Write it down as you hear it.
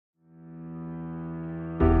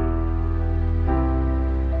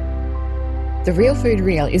The Real Food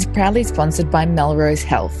Reel is proudly sponsored by Melrose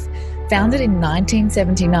Health. Founded in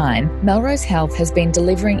 1979, Melrose Health has been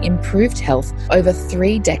delivering improved health over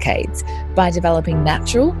 3 decades by developing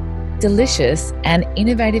natural, delicious, and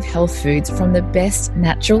innovative health foods from the best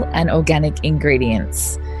natural and organic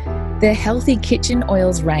ingredients. Their Healthy Kitchen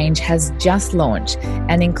Oils range has just launched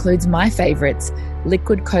and includes my favourites: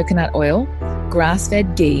 liquid coconut oil,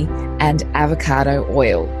 grass-fed ghee, and avocado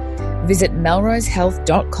oil. Visit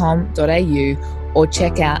melrosehealth.com.au or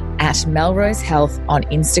check out at Melrose Health on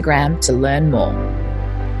Instagram to learn more.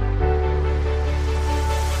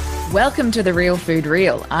 Welcome to The Real Food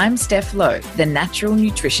Reel. I'm Steph Lowe, the natural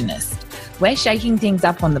nutritionist. We're shaking things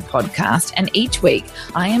up on the podcast, and each week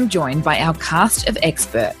I am joined by our cast of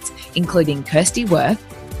experts, including Kirsty Worth,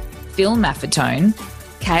 Phil Maffetone,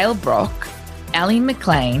 Cale Brock, Ali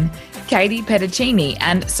McLean, Katie Petticini,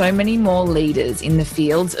 and so many more leaders in the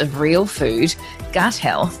fields of real food, gut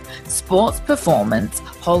health, sports performance,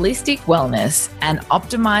 holistic wellness, and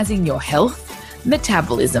optimizing your health,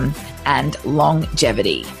 metabolism, and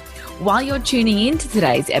longevity. While you're tuning into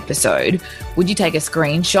today's episode, would you take a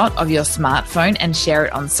screenshot of your smartphone and share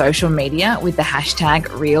it on social media with the hashtag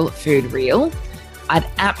 #RealFoodReel? I'd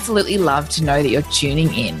absolutely love to know that you're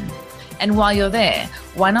tuning in. And while you're there,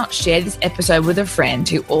 why not share this episode with a friend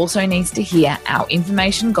who also needs to hear our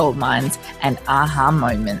information goldmines and aha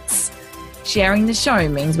moments? Sharing the show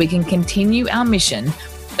means we can continue our mission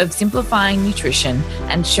of simplifying nutrition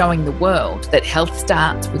and showing the world that health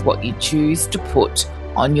starts with what you choose to put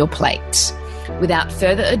on your plate. Without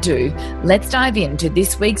further ado, let's dive into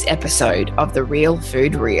this week's episode of The Real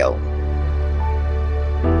Food Reel.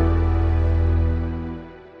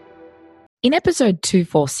 In episode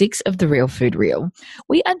 246 of The Real Food Reel,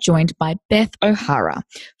 we are joined by Beth O'Hara,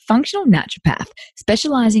 functional naturopath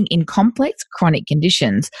specializing in complex chronic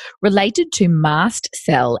conditions related to mast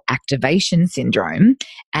cell activation syndrome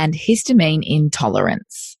and histamine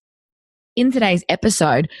intolerance. In today's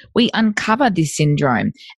episode, we uncover this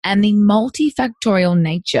syndrome and the multifactorial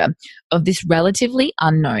nature of this relatively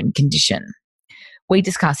unknown condition. We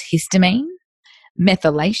discuss histamine,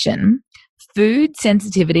 methylation, food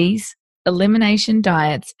sensitivities, elimination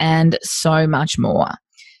diets, and so much more.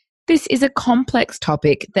 This is a complex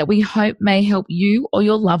topic that we hope may help you or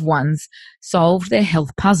your loved ones solve their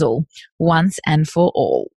health puzzle once and for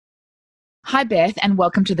all. Hi, Beth, and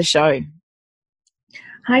welcome to the show.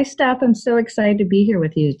 Hi, Steph. I'm so excited to be here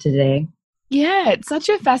with you today. Yeah, it's such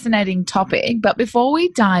a fascinating topic. But before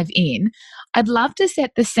we dive in, I'd love to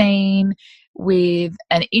set the scene with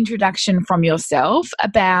an introduction from yourself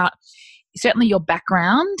about certainly your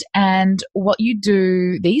background and what you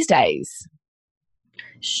do these days.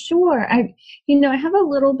 Sure. I have a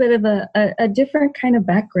little bit of a different kind of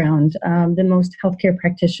background than most healthcare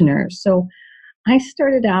practitioners. So I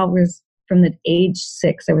started out from the age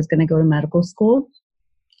 6, I was going to go to medical school.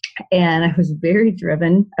 And I was very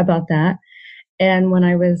driven about that. And when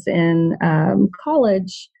I was in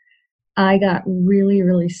college, I got really,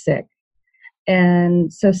 really sick.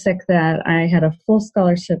 And so sick that I had a full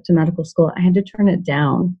scholarship to medical school. I had to turn it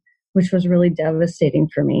down, which was really devastating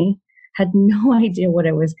for me. Had no idea what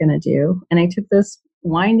I was going to do. And I took this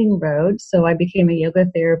winding road. So I became a yoga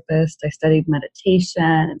therapist. I studied meditation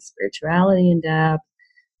and spirituality in depth.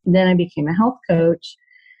 And then I became a health coach.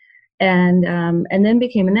 And then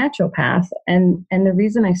became a naturopath. And the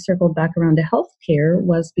reason I circled back around to healthcare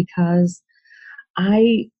was because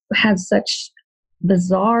I had such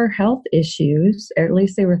bizarre health issues, or at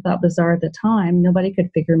least they were thought bizarre at the time. Nobody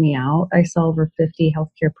could figure me out. I saw over 50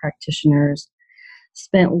 healthcare practitioners,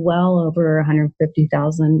 spent well over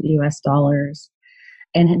 $150,000 US,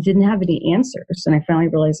 and didn't have any answers. And I finally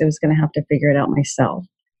realized I was going to have to figure it out myself.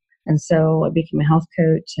 And so I became a health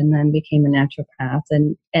coach and then became a naturopath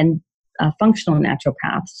and a functional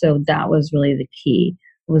naturopath. So that was really the key,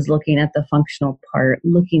 was looking at the functional part,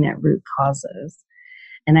 looking at root causes.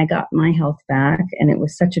 And I got my health back, and it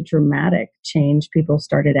was such a dramatic change. People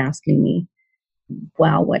started asking me,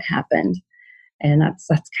 wow, what happened? And that's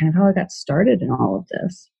kind of how I got started in all of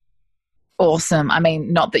this. Awesome. I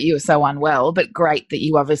mean, not that you were so unwell, but great that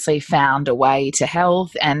you obviously found a way to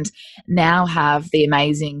health and now have the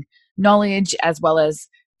amazing knowledge as well as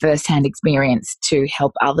first-hand experience to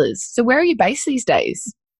help others. So where are you based these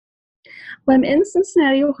days? Well, I'm in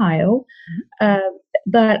Cincinnati, Ohio,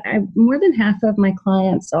 but more than half of my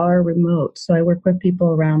clients are remote. So I work with people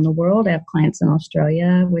around the world. I have clients in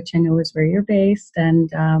Australia, which I know is where you're based,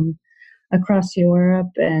 and across Europe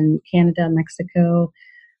and Canada, Mexico,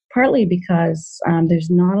 partly because there's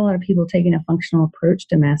not a lot of people taking a functional approach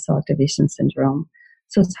to mast cell activation syndrome.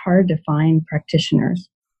 So it's hard to find practitioners.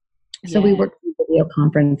 So we work through video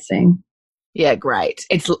conferencing. Yeah, great.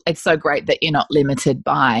 It's so great that you're not limited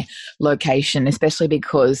by location, especially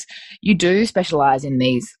because you do specialize in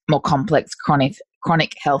these more complex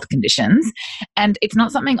chronic health conditions, and it's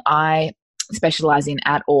not something I specialize in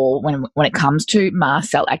at all when it comes to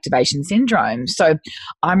mast cell activation syndrome. So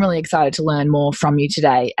I'm really excited to learn more from you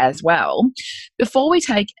today as well. Before we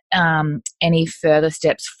take any further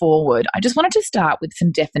steps forward, I just wanted to start with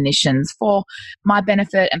some definitions for my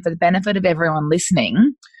benefit and for the benefit of everyone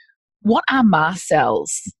listening. What are mast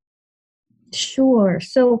cells? Sure.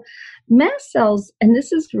 So mast cells, and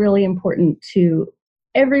this is really important to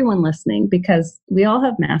everyone listening because we all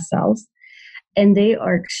have mast cells and they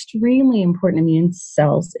are extremely important immune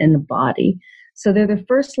cells in the body. So they're the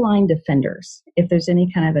first line defenders if there's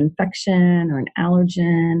any kind of infection or an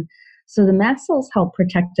allergen. So the mast cells help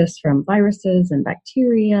protect us from viruses and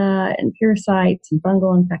bacteria and parasites and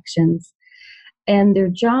fungal infections. And their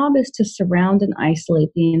job is to surround and isolate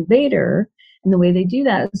the invader. And the way they do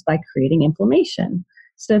that is by creating inflammation.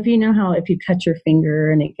 So if you know how if you cut your finger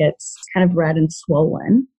and it gets kind of red and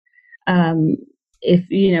swollen, if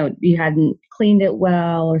you hadn't cleaned it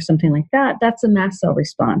well or something like that, that's a mast cell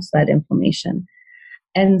response, that inflammation.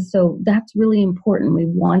 And so that's really important. We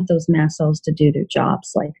want those mast cells to do their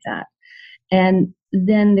jobs like that. And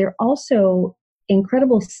then they're also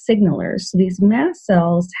incredible signalers. So these mast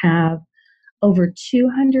cells have over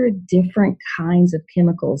 200 different kinds of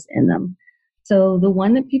chemicals in them. So the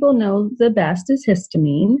one that people know the best is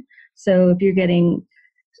histamine. So if you're getting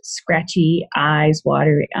scratchy eyes,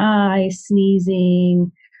 watery eyes,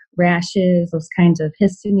 sneezing, rashes, those kinds of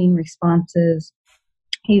histamine responses,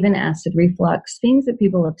 even acid reflux, things that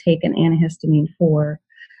people have taken antihistamine for,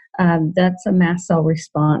 that's a mast cell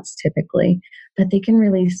response typically. But they can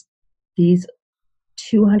release these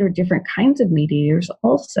 200 different kinds of mediators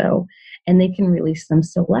also, and they can release them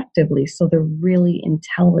selectively. So they're really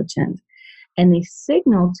intelligent. And they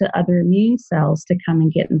signal to other immune cells to come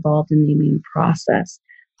and get involved in the immune process.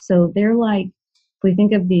 So they're like, if we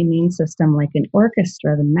think of the immune system like an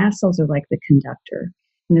orchestra, the mast cells are like the conductor,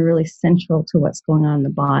 and they're really central to what's going on in the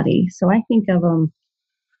body. So I think of them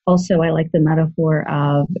also, I like the metaphor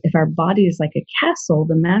of if our body is like a castle,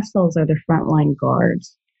 the mast cells are the frontline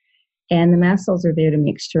guards. And the mast cells are there to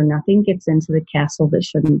make sure nothing gets into the castle that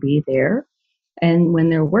shouldn't be there. And when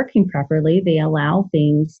they're working properly, they allow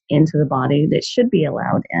things into the body that should be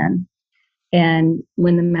allowed in. And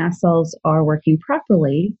when the mast cells are working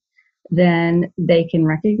properly, then they can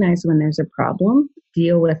recognize when there's a problem,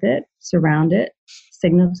 deal with it, surround it,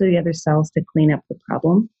 signal to the other cells to clean up the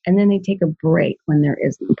problem, and then they take a break when there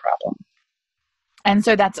isn't a problem. And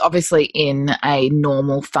so that's obviously in a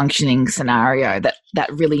normal functioning scenario,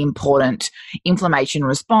 that really important inflammation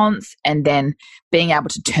response, and then being able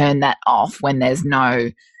to turn that off when there's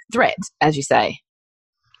no threat, as you say.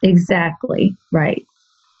 Exactly, right.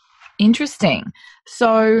 Interesting.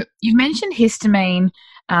 So you've mentioned histamine.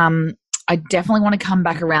 I definitely want to come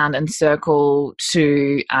back around and circle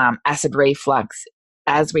to acid reflux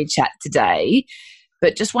as we chat today.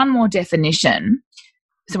 But just one more definition.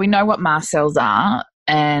 So we know what mast cells are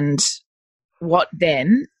and what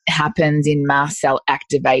then happens in mast cell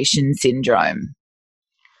activation syndrome.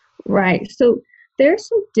 Right. So there's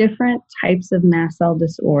some different types of mast cell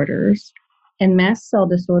disorders, and mast cell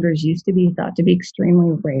disorders used to be thought to be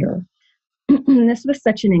extremely rare. This was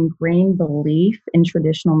such an ingrained belief in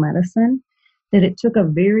traditional medicine that it took a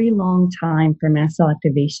very long time for mast cell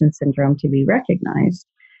activation syndrome to be recognized.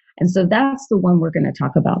 And so that's the one we're going to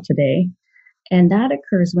talk about today. And that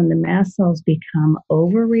occurs when the mast cells become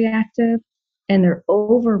overreactive and they're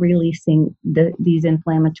over-releasing these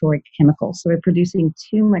inflammatory chemicals. So they're producing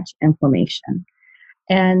too much inflammation.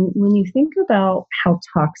 And when you think about how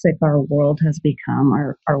toxic our world has become,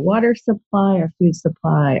 our water supply, our food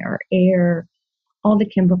supply, our air, all the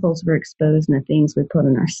chemicals we're exposed and the things we put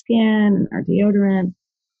in our skin and our deodorant,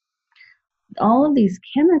 all of these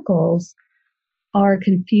chemicals are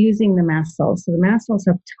confusing the mast cells. So the mast cells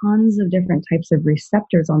have tons of different types of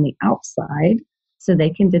receptors on the outside, so they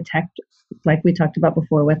can detect, like we talked about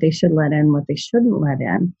before, what they should let in, what they shouldn't let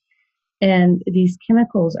in. And these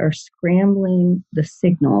chemicals are scrambling the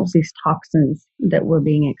signals, these toxins that we're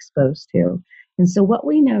being exposed to. And so what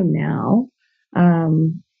we know now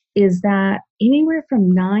is that anywhere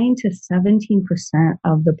from 9 to 17%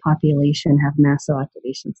 of the population have mast cell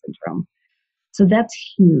activation syndrome. So that's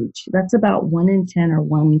huge. That's about 1 in 10 or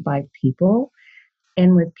 1 in 5 people.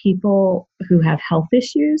 And with people who have health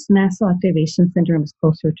issues, mast cell activation syndrome is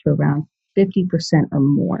closer to around 50% or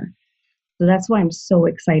more. So that's why I'm so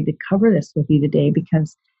excited to cover this with you today,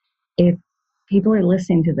 because if people are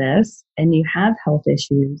listening to this and you have health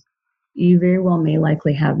issues, you very well may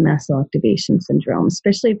likely have mast cell activation syndrome,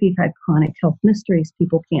 especially if you've had chronic health mysteries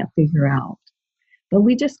people can't figure out. But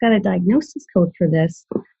we just got a diagnosis code for this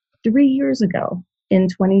 3 years ago in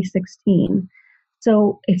 2016.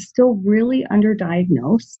 So it's still really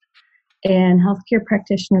underdiagnosed, and healthcare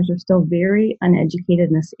practitioners are still very uneducated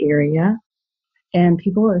in this area. And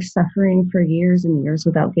people are suffering for years and years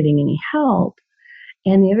without getting any help.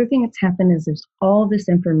 And the other thing that's happened is there's all this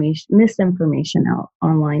misinformation out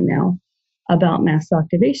online now about mast cell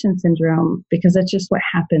activation syndrome, because that's just what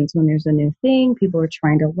happens when there's a new thing. People are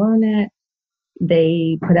trying to learn it.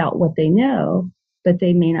 They put out what they know, but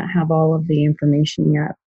they may not have all of the information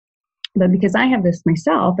yet. But because I have this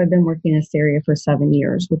myself, I've been working in this area for 7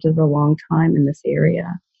 years, which is a long time in this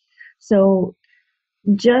area. So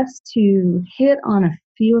just to hit on a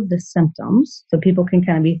few of the symptoms so people can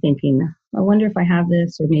kind of be thinking, I wonder if I have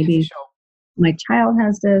this, or maybe my child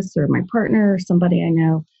has this, or my partner, or somebody I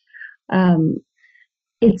know.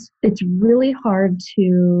 It's really hard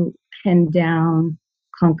to pin down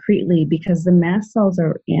concretely because the mast cells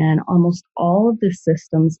are in almost all of the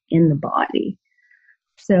systems in the body.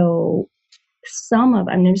 So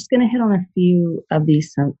I'm just going to hit on a few of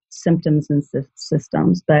these symptoms and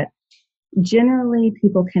systems, but generally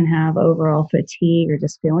people can have overall fatigue or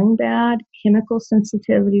just feeling bad. Chemical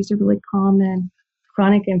sensitivities are really common,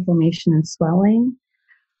 chronic inflammation and swelling,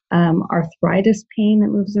 arthritis pain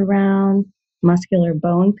that moves around, muscular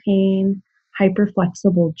bone pain,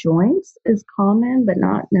 hyperflexible joints is common but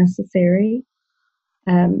not necessary.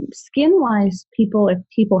 Skin-wise, if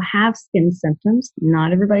people have skin symptoms,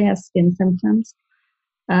 not everybody has skin symptoms.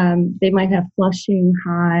 They might have flushing,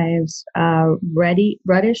 hives,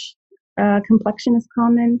 reddish complexion is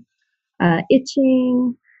common,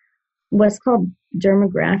 itching, what's called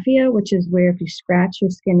dermographia, which is where if you scratch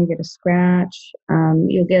your skin, you get a scratch.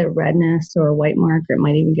 You'll get a redness or a white mark, or it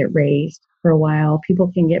might even get raised for a while.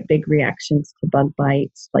 People can get big reactions to bug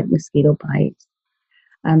bites, like mosquito bites.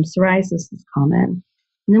 Psoriasis is common.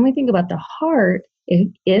 And then we think about the heart.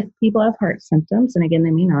 If people have heart symptoms, and again,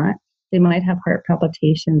 they may not, they might have heart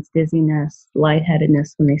palpitations, dizziness,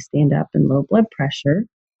 lightheadedness when they stand up, and low blood pressure.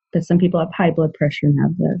 But some people have high blood pressure and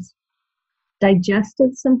have this.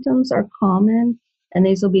 Digestive symptoms are common, and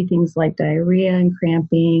these will be things like diarrhea and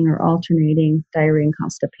cramping, or alternating diarrhea and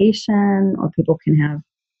constipation, or people can have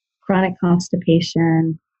chronic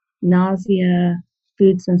constipation, nausea,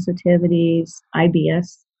 food sensitivities,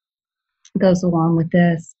 IBS goes along with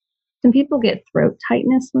this. Some people get throat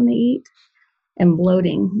tightness when they eat, and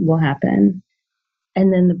bloating will happen.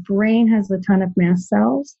 And then the brain has a ton of mast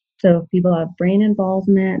cells. So if people have brain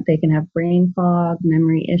involvement, they can have brain fog,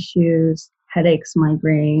 memory issues, headaches,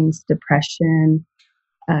 migraines, depression,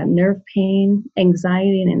 nerve pain,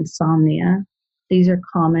 anxiety, and insomnia. These are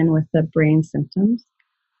common with the brain symptoms.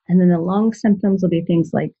 And then the lung symptoms will be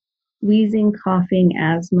things like wheezing, coughing,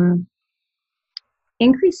 asthma.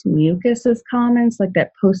 Increased mucus is common. It's like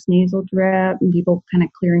that postnasal drip, and people kind of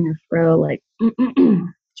clearing their throat, like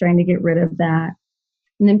trying to get rid of that.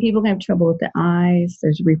 And then people can have trouble with the eyes.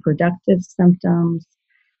 There's reproductive symptoms.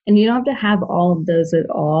 And you don't have to have all of those at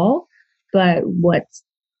all. But what's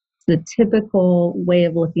the typical way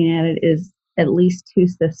of looking at it is at least 2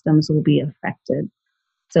 systems will be affected.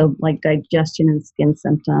 So like digestion and skin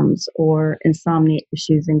symptoms, or insomnia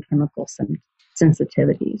issues and chemical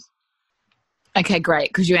sensitivities. Okay, great,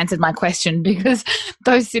 because you answered my question, because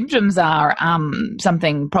those symptoms are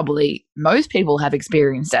something probably most people have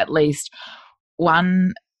experienced at least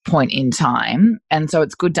one point in time. And so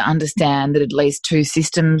it's good to understand that at least 2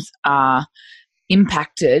 systems are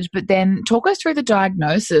impacted. But then talk us through the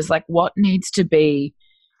diagnosis, like what needs to be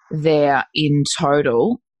there in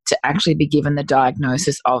total to actually be given the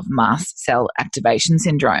diagnosis of mast cell activation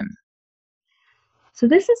syndrome. So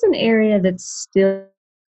this is an area that's still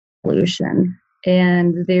evolution.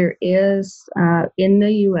 And there is, in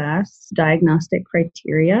the U.S., diagnostic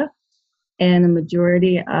criteria, and the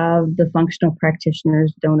majority of the functional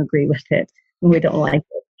practitioners don't agree with it. We don't like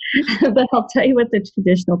it. But I'll tell you what the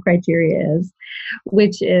traditional criteria is,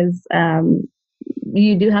 which is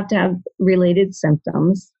you do have to have related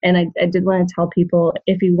symptoms. And I did want to tell people,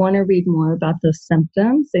 if you want to read more about those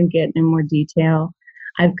symptoms and get in more detail,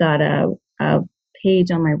 I've got a page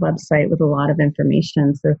on my website with a lot of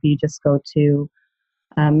information. So if you just go to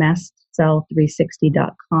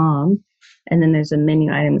mastcell360.com, and then there's a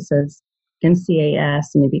menu item that says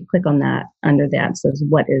NCAS, and if you click on that, under that says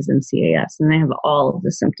what is NCAS, and they have all of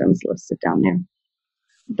the symptoms listed down there.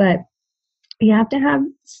 But you have to have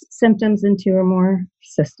symptoms in 2 or more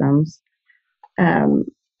systems, and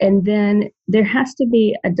then there has to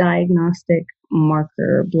be a diagnostic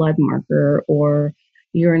marker, blood marker, or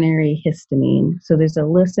urinary histamine. So there's a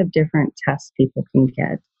list of different tests people can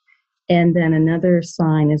get. And then another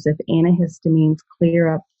sign is if antihistamines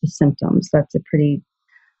clear up the symptoms. That's a pretty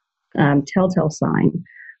telltale sign.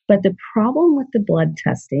 But the problem with the blood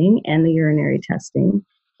testing and the urinary testing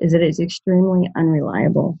is that it's extremely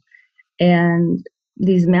unreliable. And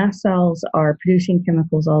these mast cells are producing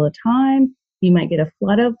chemicals all the time. You might get a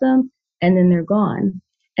flood of them, and then they're gone.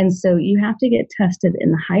 And so you have to get tested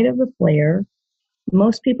in the height of the flare.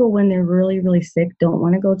 Most people, when they're really, really sick, don't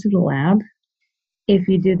want to go to the lab. If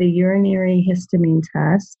you do the urinary histamine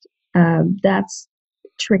test, that's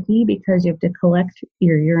tricky because you have to collect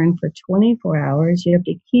your urine for 24 hours. You have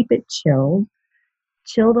to keep it chilled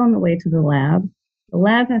on the way to the lab. The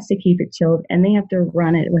lab has to keep it chilled, and they have to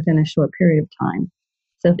run it within a short period of time.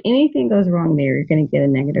 So if anything goes wrong there, you're going to get a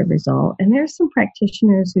negative result. And there's some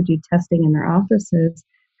practitioners who do testing in their offices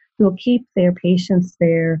who will keep their patients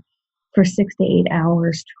there for 6 to 8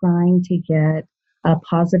 hours trying to get a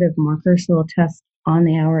positive marker. So they'll test on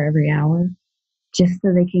the hour every hour just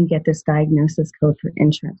so they can get this diagnosis code for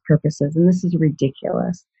insurance purposes. And this is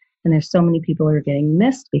ridiculous. And there's so many people who are getting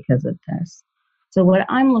missed because of this. So what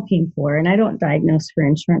I'm looking for, and I don't diagnose for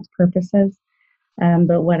insurance purposes,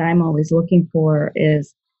 but what I'm always looking for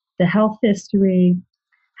is the health history.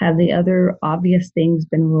 Have the other obvious things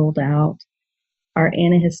been ruled out? Are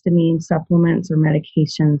antihistamine supplements or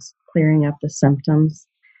medications clearing up the symptoms?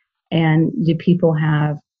 And do people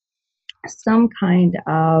have some kind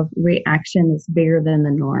of reaction that's bigger than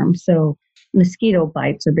the norm? So mosquito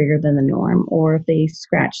bites are bigger than the norm. Or if they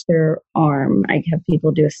scratch their arm, I have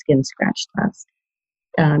people do a skin scratch test.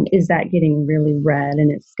 Is that getting really red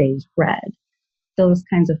and it stays red? Those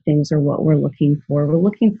kinds of things are what we're looking for. We're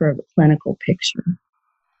looking for a clinical picture.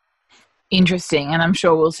 Interesting. And I'm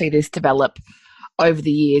sure we'll see this develop over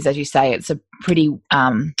the years. As you say, it's a pretty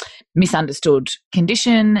misunderstood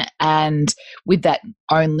condition. And with that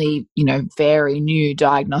only, very new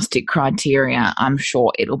diagnostic criteria, I'm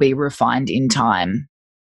sure it'll be refined in time.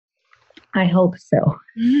 I hope so.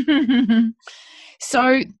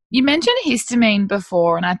 So you mentioned histamine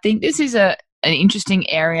before, and I think this is an interesting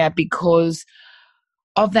area because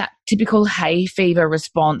of that typical hay fever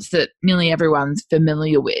response that nearly everyone's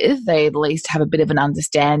familiar with. They at least have a bit of an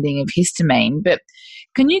understanding of histamine. But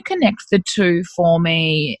can you connect the two for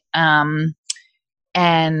me and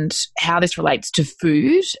how this relates to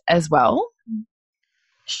food as well?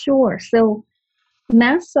 Sure. So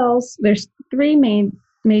mast cells, there's three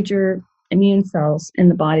major immune cells in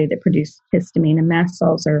the body that produce histamine, and mast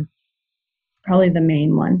cells are probably the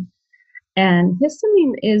main one. And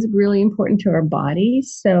histamine is really important to our body,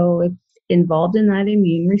 so it's involved in that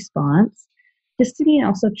immune response. Histamine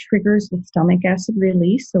also triggers the stomach acid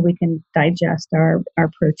release so we can digest our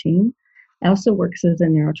protein. It also works as a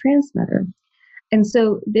neurotransmitter. And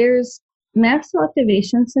so there's mast cell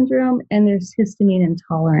activation syndrome and there's histamine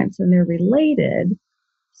intolerance, and they're related.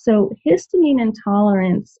 So histamine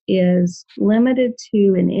intolerance is limited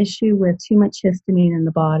to an issue with too much histamine in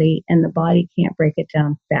the body, and the body can't break it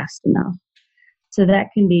down fast enough. So that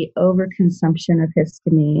can be overconsumption of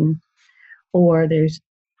histamine, or there's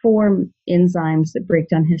 4 enzymes that break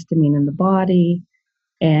down histamine in the body,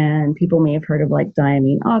 and people may have heard of like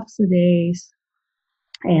diamine oxidase,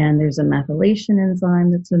 and there's a methylation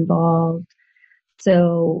enzyme that's involved.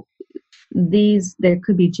 So there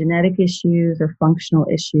could be genetic issues or functional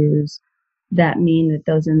issues that mean that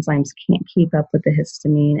those enzymes can't keep up with the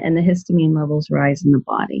histamine, and the histamine levels rise in the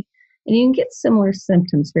body. And you can get similar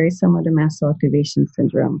symptoms, very similar to mast cell activation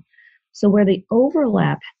syndrome. So where the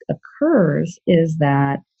overlap occurs is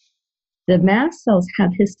that the mast cells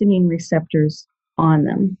have histamine receptors on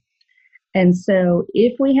them. And so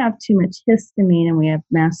if we have too much histamine and we have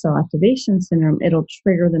mast cell activation syndrome, it'll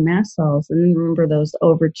trigger the mast cells. And remember, those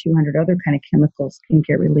over 200 other kind of chemicals can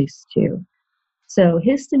get released too. So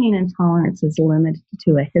histamine intolerance is limited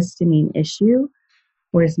to a histamine issue,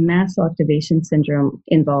 whereas mast cell activation syndrome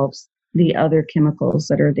involves the other chemicals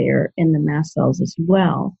that are there in the mast cells as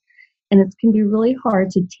well. And it can be really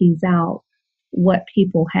hard to tease out what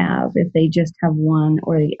people have if they just have one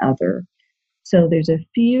or the other. So there's a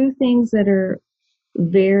few things that are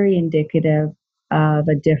very indicative of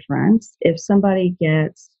a difference. If somebody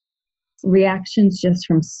gets reactions just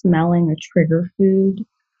from smelling a trigger food,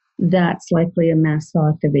 that's likely a mast cell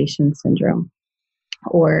activation syndrome.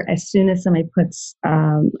 Or as soon as somebody puts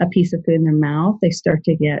a piece of food in their mouth, they start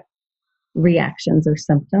to get reactions or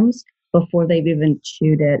symptoms before they've even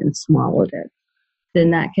chewed it and swallowed it.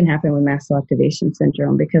 Then that can happen with mast cell activation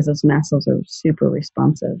syndrome because those mast cells are super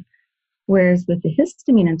responsive. Whereas with the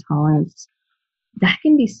histamine intolerance, that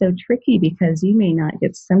can be so tricky because you may not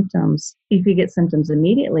get symptoms. You could get symptoms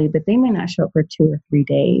immediately, but they may not show up for 2 or 3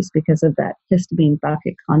 days because of that histamine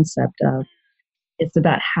bucket concept of it's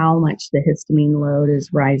about how much the histamine load is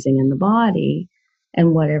rising in the body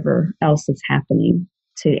and whatever else is happening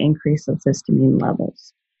to increase those histamine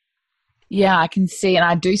levels. Yeah, I can see, and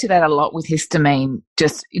I do see that a lot with histamine.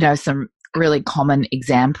 Just, some really common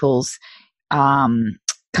examples come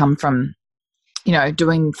from,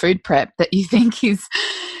 doing food prep that you think is,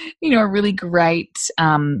 a really great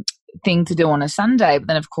thing to do on a Sunday. But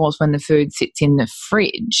then, of course, when the food sits in the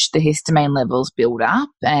fridge, the histamine levels build up,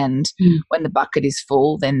 and when the bucket is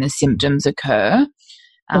full, then the symptoms occur.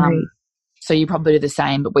 Right. So you probably do the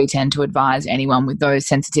same, but we tend to advise anyone with those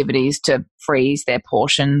sensitivities to freeze their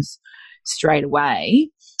portions straight away.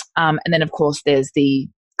 And then, of course, there's the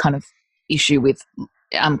kind of issue with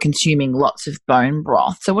consuming lots of bone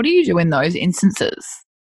broth. So what do you do in those instances?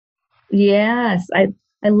 Yes, I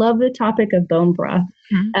love the topic of bone broth.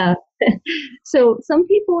 Mm-hmm. So some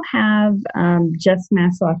people have just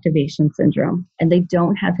mast cell activation syndrome, and they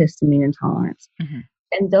don't have histamine intolerance. Mm-hmm.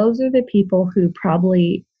 And those are the people who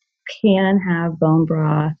probably can have bone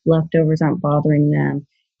broth, leftovers aren't bothering them.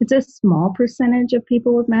 It's a small percentage of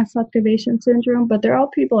people with mast cell activation syndrome, but there are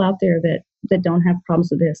people out there that don't have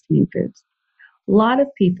problems with histamine foods. A lot of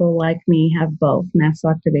people like me have both mast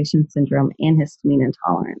cell activation syndrome and histamine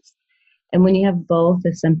intolerance. And when you have both,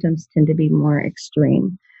 the symptoms tend to be more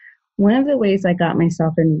extreme. One of the ways I got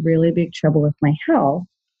myself in really big trouble with my health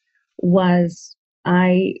was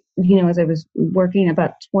as I was working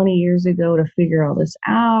about 20 years ago to figure all this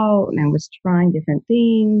out, and I was trying different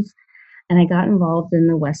things, and I got involved in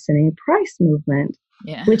the Weston A. Price movement,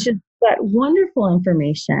 which is that wonderful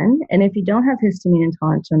information. And if you don't have histamine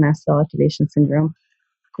intolerance or mast cell activation syndrome,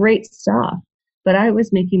 great stuff. But I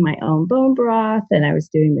was making my own bone broth, and I was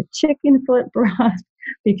doing the chicken foot broth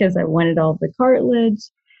because I wanted all the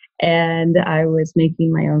cartilage. And I was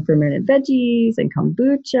making my own fermented veggies and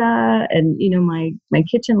kombucha. And, my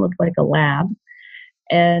kitchen looked like a lab.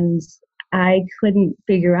 And I couldn't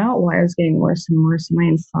figure out why I was getting worse and worse. My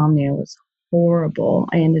insomnia was horrible.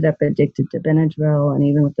 I ended up addicted to Benadryl. And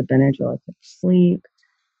even with the Benadryl, I couldn't sleep.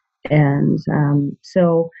 And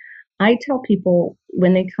so I tell people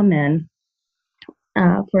when they come in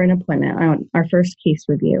for an appointment, on our first case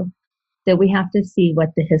review, that we have to see what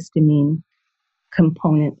the histamine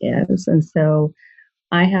component is. And so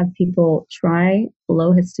I have people try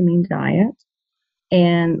low histamine diet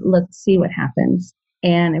and let's see what happens.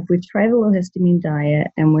 And if we try the low histamine diet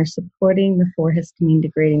and we're supporting the 4 histamine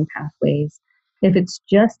degrading pathways, if it's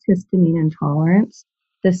just histamine intolerance,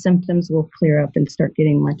 the symptoms will clear up and start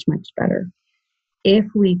getting much, much better. If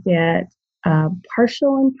we get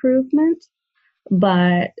partial improvement,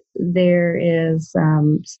 but there is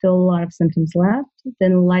still a lot of symptoms left,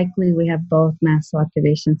 then likely we have both mast cell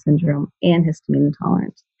activation syndrome and histamine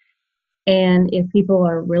intolerance. And if people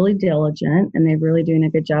are really diligent and they're really doing a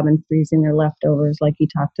good job in freezing their leftovers, like you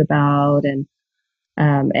talked about,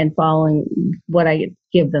 and following what I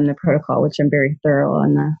give them, the protocol, which I'm very thorough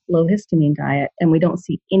on the low histamine diet, and we don't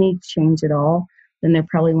see any change at all, then they're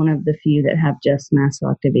probably one of the few that have just mast cell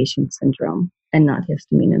activation syndrome and not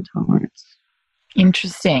histamine intolerance.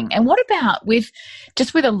 Interesting. And what about with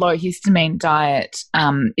a low histamine diet?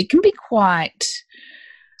 It can be quite,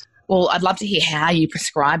 well, I'd love to hear how you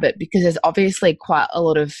prescribe it, because there's obviously quite a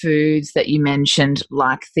lot of foods that you mentioned,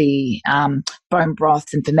 like the bone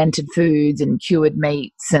broths and fermented foods and cured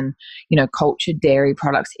meats and, cultured dairy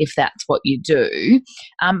products, if that's what you do.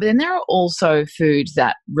 But then there are also foods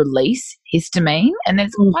that release histamine, and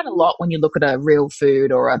there's quite a lot when you look at a real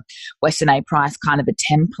food or a Weston A. Price kind of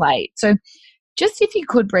a template. So just if you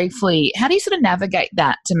could briefly, how do you sort of navigate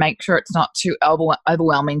that to make sure it's not too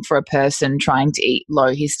overwhelming for a person trying to eat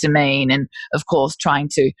low histamine and, of course, trying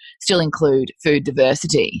to still include food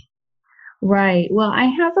diversity? Right. Well, I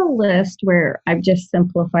have a list where I've just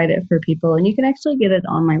simplified it for people, and you can actually get it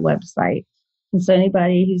on my website. And so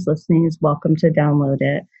anybody who's listening is welcome to download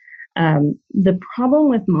it. The problem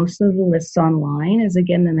with most of the lists online is,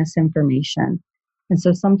 again, the misinformation. And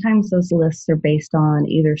so sometimes those lists are based on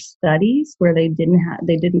either studies where they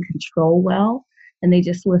didn't control well, and they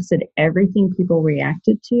just listed everything people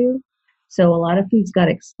reacted to. So a lot of foods got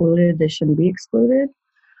excluded that shouldn't be excluded,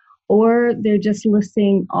 or they're just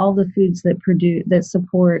listing all the foods that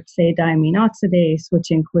support, say, diamine oxidase,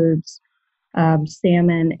 which includes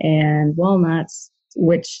salmon and walnuts,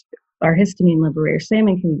 which are histamine liberators.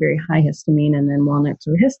 Salmon can be very high histamine, and then walnuts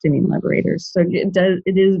are histamine liberators. So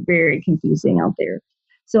it is very confusing out there.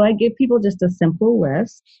 So I give people just a simple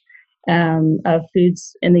list of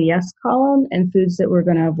foods in the yes column and foods that we're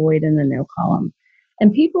going to avoid in the no column.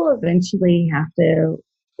 And people eventually have to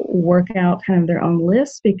work out kind of their own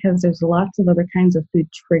lists because there's lots of other kinds of food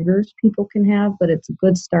triggers people can have, but it's a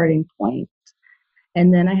good starting point.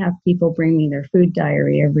 And then I have people bring me their food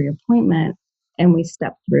diary every appointment, and we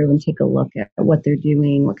step through and take a look at what they're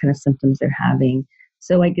doing, what kind of symptoms they're having.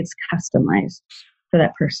 So it gets customized for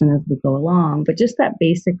that person as we go along. But just that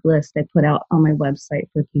basic list I put out on my website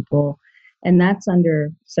for people. And that's under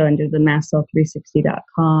the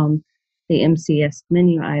mastcell360.com, the MCS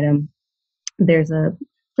menu item, there's a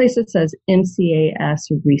place that says MCAS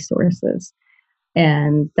resources.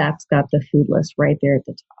 And that's got the food list right there at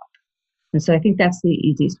the top. And so I think that's the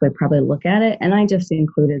easiest way to probably look at it. And I just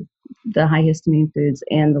included the high histamine foods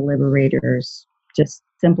and the liberators, just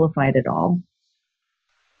simplified it all.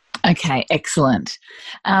 Okay, excellent.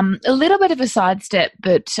 A little bit of a sidestep,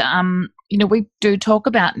 but, we do talk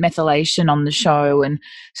about methylation on the show, and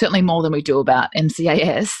certainly more than we do about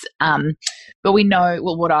MCAS. But we know,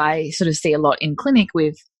 what I sort of see a lot in clinic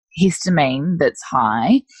with histamine that's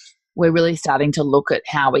high, we're really starting to look at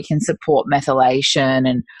how we can support methylation,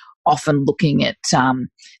 and often looking at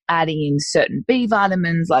adding in certain B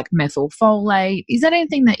vitamins like methylfolate. Is that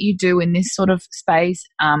anything that you do in this sort of space,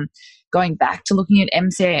 going back to looking at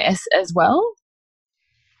MCAS as well?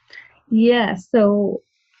 Yeah, so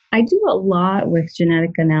I do a lot with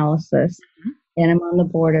genetic analysis, and I'm on the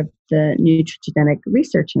board of the Nutrigenetic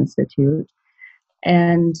Research Institute,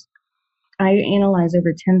 and I analyze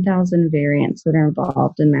over 10,000 variants that are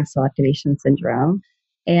involved in mast cell activation syndrome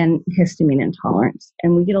and histamine intolerance.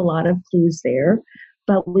 And we get a lot of clues there,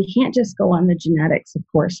 but we can't just go on the genetics, of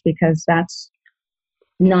course, because that's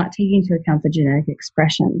not taking into account the genetic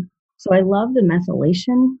expression. So I love the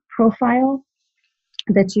methylation profile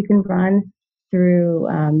that you can run through.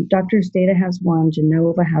 Doctors Data has one,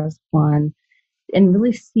 Genova has one, and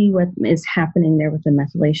really see what is happening there with the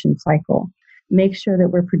methylation cycle. Make sure that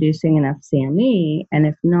we're producing enough SAMe, and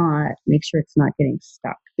if not, make sure it's not getting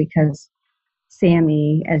stuck, because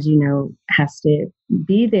SAMe, as you know, has to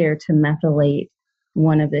be there to methylate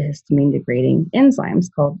one of the histamine degrading enzymes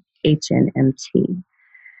called HNMT.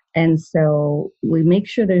 And so we make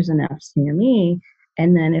sure there's enough SAMe,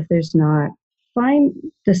 and then if there's not, find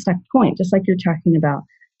the stuck point, just like you're talking about.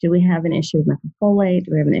 Do we have an issue with methylfolate?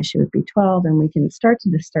 Do we have an issue with B12? And we can start to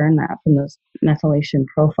discern that from those methylation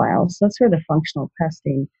profiles. So that's where the functional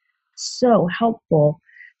testing so helpful,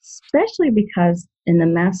 especially because in the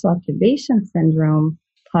mast cell activation syndrome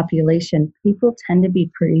population, people tend to be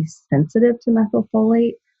pretty sensitive to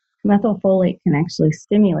methylfolate. Methylfolate can actually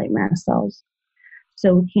stimulate mast cells.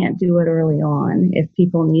 So we can't do it early on. If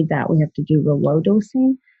people need that, we have to do real low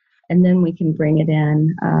dosing, and then we can bring it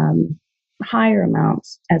in higher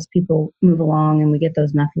amounts as people move along and we get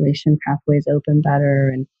those methylation pathways open better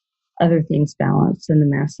and other things balanced and the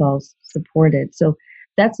mast cells supported. So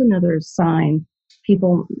that's another sign.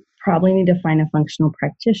 People probably need to find a functional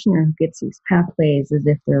practitioner who gets these pathways as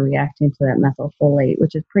if they're reacting to that methylfolate,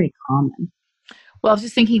 which is pretty common. Well, I was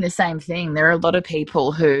just thinking the same thing. There are a lot of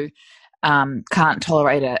people who can't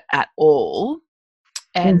tolerate it at all.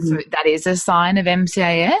 And so that is a sign of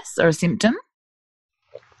MCAS or a symptom?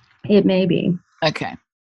 It may be. Okay.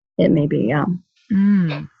 It may be, yeah.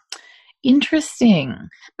 Interesting.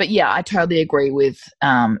 But yeah, I totally agree with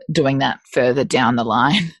doing that further down the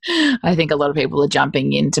line. I think a lot of people are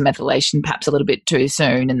jumping into methylation perhaps a little bit too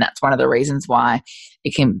soon, and that's one of the reasons why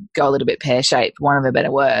it can go a little bit pear-shaped, one of a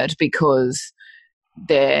better word, because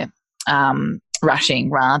they're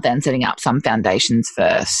rushing rather than setting up some foundations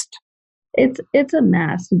first. It's a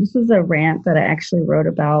mess. This is a rant that I actually wrote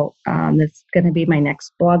about. That's going to be my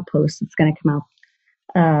next blog post. It's going to come out,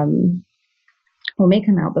 or may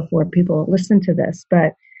come out before people listen to this.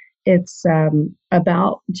 But it's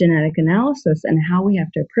about genetic analysis and how we have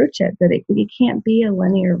to approach it. That it can't be a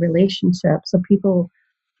linear relationship. So people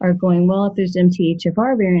are going, well, if there's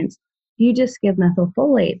MTHFR variants, you just give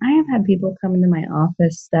methylfolate. I have had people come into my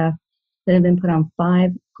office, staff, that have been put on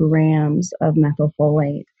 5 grams of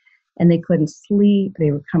methylfolate. And they couldn't sleep.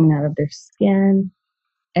 They were coming out of their skin.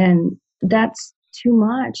 And that's too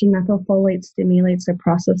much. And methylfolate stimulates a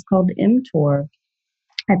process called mTOR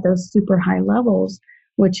at those super high levels,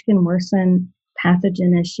 which can worsen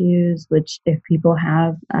pathogen issues, which if people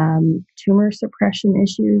have tumor suppression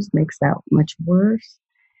issues, makes that much worse.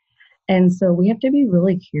 And so we have to be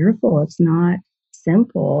really careful. It's not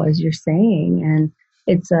simple, as you're saying. And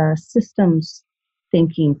it's a systems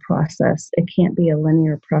thinking process. It can't be a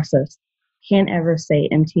linear process. Can't ever say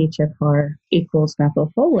MTHFR equals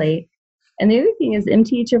methylfolate. And the other thing is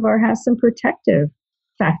MTHFR has some protective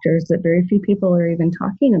factors that very few people are even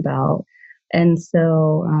talking about. And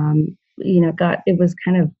so, it was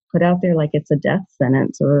kind of put out there like it's a death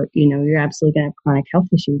sentence or, you're absolutely going to have chronic health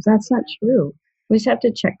issues. That's not true. We just have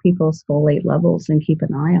to check people's folate levels and keep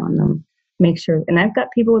an eye on them. Make sure. And I've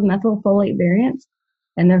got people with methylfolate variants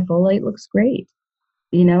and their folate looks great,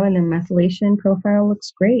 and their methylation profile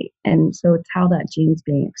looks great. And so it's how that gene's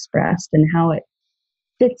being expressed and how it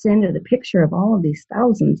fits into the picture of all of these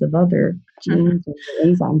thousands of other genes and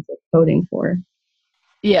enzymes it's coding for.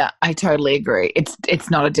 Yeah, I totally agree.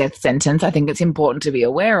 It's not a death sentence. I think it's important to be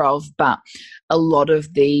aware of, but a lot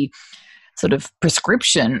of the sort of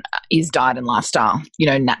prescription is diet and lifestyle,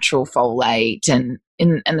 natural folate and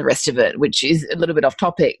the rest of it, which is a little bit off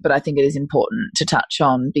topic, but I think it is important to touch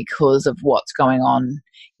on because of what's going on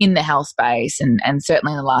in the health space and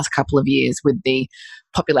certainly in the last couple of years with the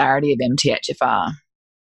popularity of MTHFR.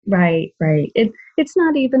 Right. It's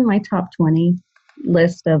not even my top 20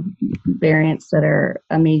 list of variants that are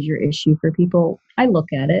a major issue for people. I look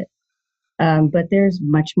at it, but there's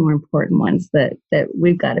much more important ones that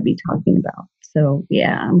we've got to be talking about. So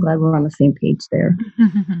yeah, I'm glad we're on the same page there.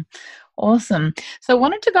 Awesome. So I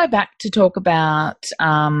wanted to go back to talk about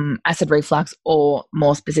acid reflux, or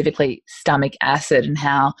more specifically stomach acid, and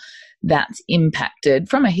how that's impacted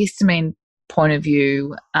from a histamine point of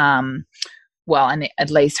view. And at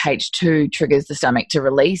least H2 triggers the stomach to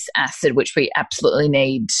release acid, which we absolutely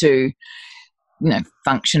need to,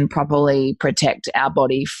 function properly, protect our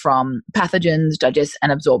body from pathogens, digest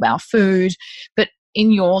and absorb our food. But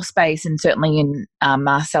in your space, and certainly in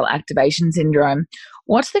mast cell activation syndrome,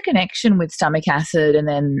 what's the connection with stomach acid and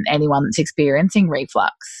then anyone that's experiencing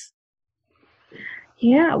reflux?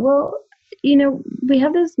 Yeah, well, we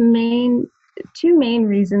have those two main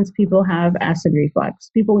reasons people have acid reflux.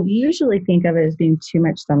 People usually think of it as being too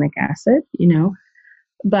much stomach acid,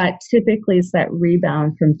 but typically it's that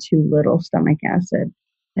rebound from too little stomach acid.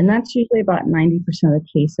 And that's usually about 90% of the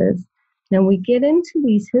cases. Now we get into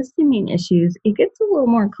these histamine issues, it gets a little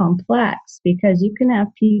more complex because you can have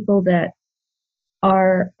people that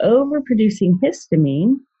are overproducing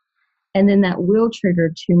histamine, and then that will trigger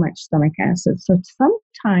too much stomach acid. So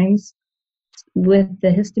sometimes with the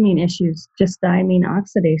histamine issues, just diamine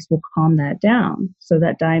oxidase will calm that down. So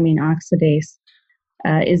that diamine oxidase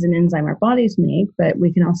is an enzyme our bodies make, but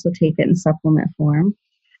we can also take it in supplement form,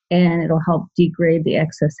 and it'll help degrade the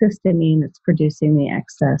excess histamine that's producing the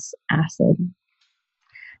excess acid.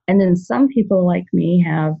 And then some people like me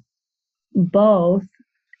have both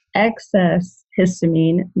excess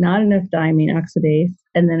histamine, not enough diamine oxidase,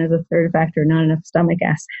 and then as a third factor, not enough stomach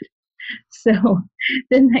acid. So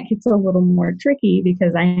then that gets a little more tricky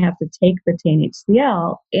because I have to take betaine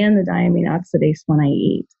HCl and the diamine oxidase when I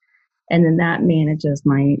eat. And then that manages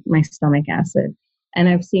my stomach acid. And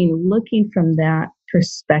I've seen, looking from that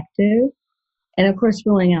perspective, and of course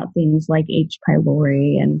ruling out things like H.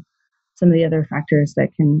 pylori and some of the other factors that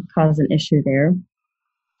can cause an issue there.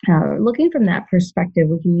 Looking from that perspective,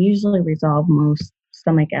 we can usually resolve most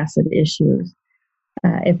stomach acid issues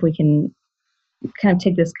if we can kind of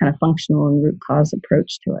take this kind of functional and root cause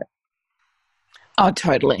approach to it. Oh,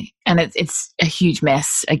 totally. And it's a huge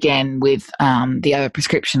mess, again, with the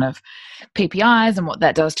overprescription of PPIs and what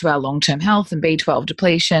that does to our long-term health and B12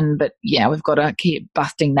 depletion. But yeah, we've got to keep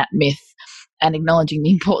busting that myth and acknowledging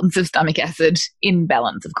the importance of stomach acid in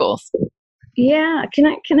balance, of course. Yeah.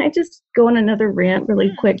 Can I just go on another rant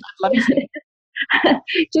really quick? I'd love to.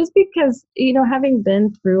 Just because, having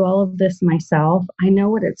been through all of this myself, I know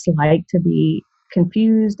what it's like to be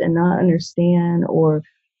confused and not understand, or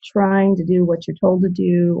trying to do what you're told to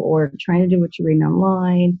do, or trying to do what you're reading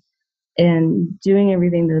online and doing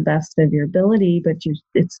everything to the best of your ability, but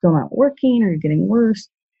it's still not working, or you're getting worse.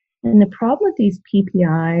 And the problem with these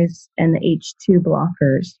PPIs and the H2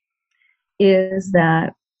 blockers is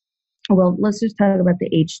that, well, let's just talk about the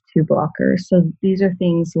H2 blockers. So these are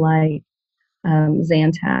things like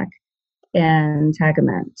Zantac and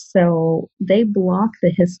Tagamet. So they block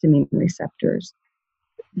the histamine receptors.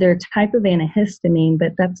 They're a type of antihistamine,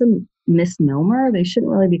 but that's a misnomer. They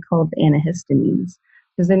shouldn't really be called antihistamines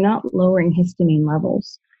because they're not lowering histamine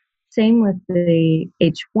levels. Same with the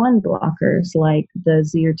H1 blockers like the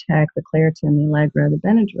Zyrtec, the Claritin, the Allegra, the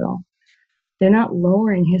Benadryl. They're not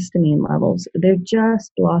lowering histamine levels. They're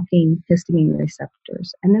just blocking histamine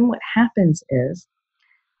receptors. And then what happens is,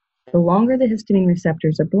 the longer the histamine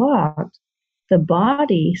receptors are blocked, the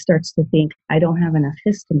body starts to think, I don't have enough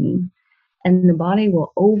histamine. And the body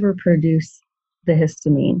will overproduce the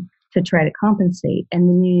histamine to try to compensate. And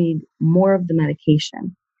then you need more of the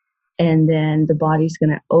medication. And then the body's going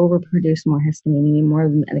to overproduce more histamine. You need more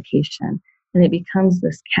of the medication. And it becomes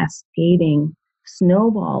this cascading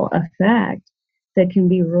snowball effect that can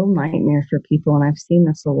be a real nightmare for people. And I've seen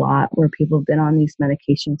this a lot where people have been on these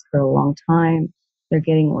medications for a long time. They're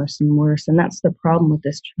getting worse and worse. And that's the problem with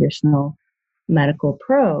this traditional medical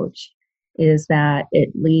approach, is that it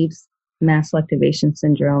leaves mast cell activation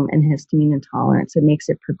syndrome and histamine intolerance. It makes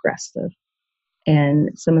it progressive. And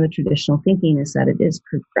some of the traditional thinking is that it is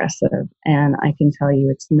progressive. And I can tell you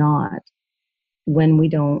it's not, when we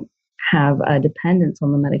don't have a dependence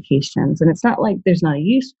on the medications. And it's not like there's not a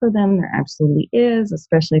use for them. There absolutely is,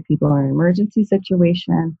 especially if people are in an emergency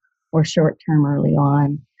situation or short term early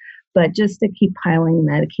on. But just to keep piling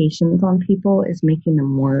medications on people is making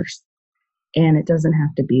them worse. And it doesn't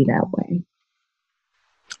have to be that way.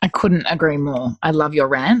 I couldn't agree more. I love your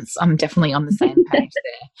rants. I'm definitely on the same page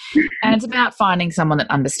there. And it's about finding someone that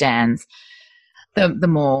understands the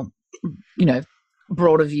more,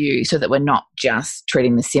 broader view, so that we're not just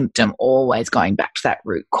treating the symptom, always going back to that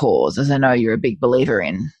root cause, as I know you're a big believer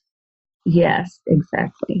in. Yes,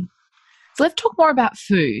 exactly. So let's talk more about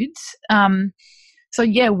foods. What's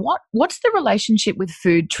the relationship with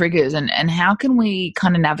food triggers, and how can we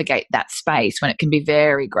kind of navigate that space when it can be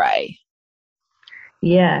very grey?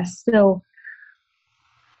 Yes. So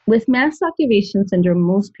with mast activation syndrome,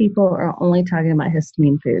 most people are only talking about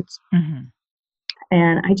histamine foods. Mm-hmm.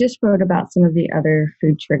 And I just wrote about some of the other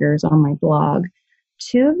food triggers on my blog.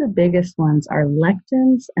 Two of the biggest ones are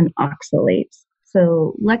lectins and oxalates.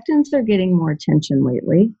 So lectins are getting more attention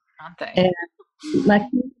lately. Aren't they? And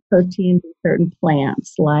lectins are proteins in certain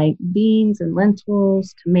plants like beans and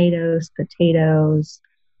lentils, tomatoes, potatoes,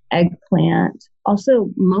 eggplant. Also,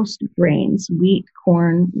 most grains: wheat,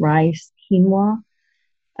 corn, rice, quinoa,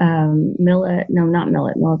 millet. No, not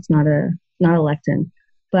millet. No, it's not a lectin.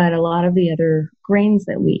 But a lot of the other grains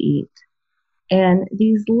that we eat. And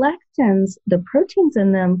these lectins, the proteins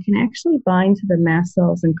in them, can actually bind to the mast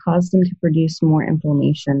cells and cause them to produce more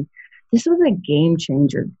inflammation. This was a game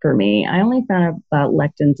changer for me. I only found out about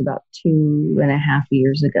lectins about 2.5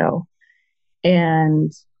 years ago.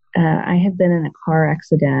 And I had been in a car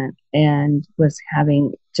accident and was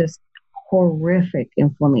having just horrific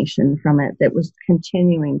inflammation from it that was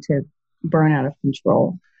continuing to burn out of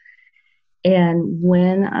control. And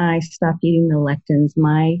when I stopped eating the lectins,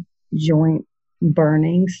 my joint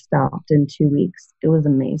burning stopped in 2 weeks. It was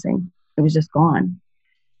amazing. It was just gone.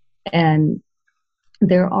 And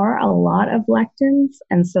there are a lot of lectins.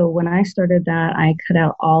 And so when I started that, I cut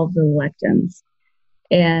out all of the lectins.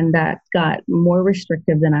 And that got more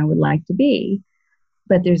restrictive than I would like to be.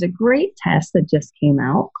 But there's a great test that just came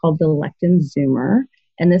out called the lectin zoomer.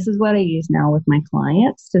 And this is what I use now with my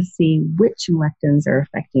clients to see which lectins are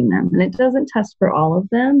affecting them. And it doesn't test for all of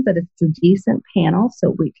them, but it's a decent panel,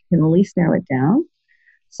 so we can at least narrow it down.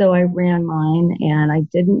 So I ran mine, and I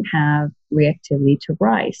didn't have reactivity to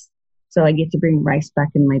rice. So I get to bring rice back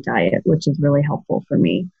in my diet, which is really helpful for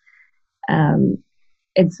me.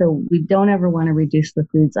 And so we don't ever want to reduce the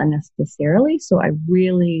foods unnecessarily. So I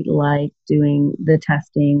really like doing the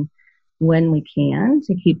testing when we can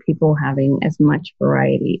to keep people having as much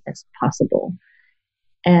variety as possible.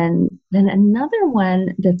 And then another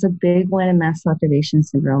one that's a big one in mast cell activation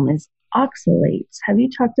syndrome is oxalates. Have you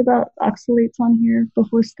talked about oxalates on here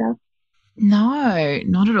before, Steph? No,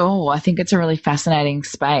 not at all. I think it's a really fascinating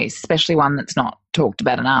space, especially one that's not talked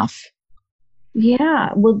about enough.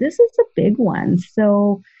 Yeah, well, this is a big one.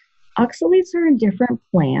 So oxalates are in different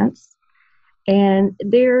plants. And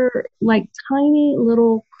they're like tiny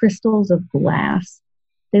little crystals of glass.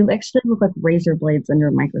 They actually look like razor blades under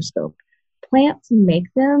a microscope. Plants make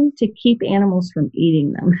them to keep animals from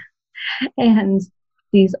eating them. And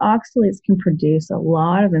these oxalates can produce a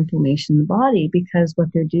lot of inflammation in the body because what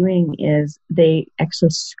they're doing is they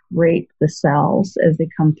actually scrape the cells as they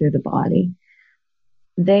come through the body.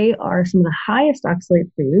 They are some of the highest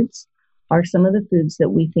oxalate foods, are some of the foods that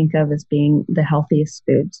we think of as being the healthiest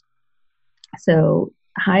foods. So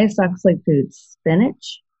highest oxalate foods: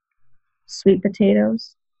 spinach, sweet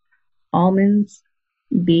potatoes, almonds,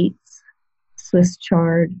 beets, Swiss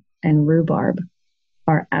chard, and rhubarb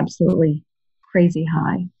are absolutely crazy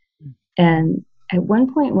high. And at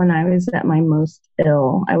one point when I was at my most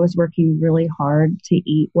ill, I was working really hard to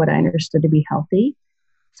eat what I understood to be healthy.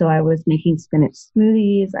 So I was making spinach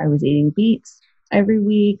smoothies. I was eating beets every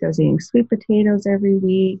week. I was eating sweet potatoes every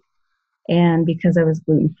week. And because I was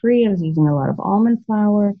gluten-free, I was using a lot of almond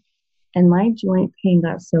flour. And my joint pain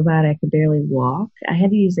got so bad I could barely walk. I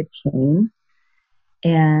had to use a cane.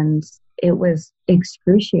 And it was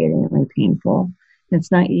excruciatingly painful.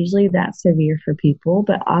 It's not usually that severe for people,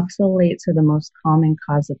 but oxalates are the most common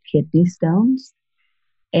cause of kidney stones.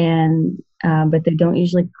 But they don't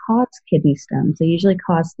usually cause kidney stones. They usually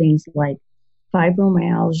cause things like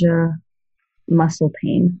fibromyalgia, muscle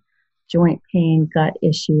pain, joint pain, gut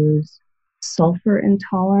issues. Sulfur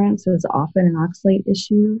intolerance is often an oxalate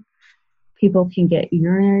issue. People can get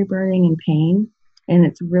urinary burning and pain, and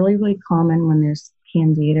it's really, really common when there's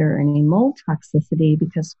candida or any mold toxicity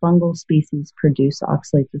because fungal species produce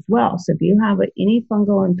oxalates as well. So if you have any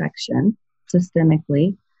fungal infection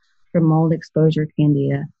systemically from mold exposure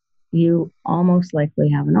candida, you almost likely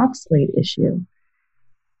have an oxalate issue.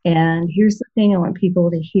 And here's the thing I want people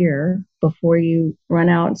to hear before you run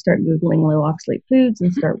out and start Googling low oxalate foods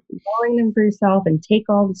and start growing them for yourself and take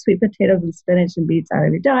all the sweet potatoes and spinach and beets out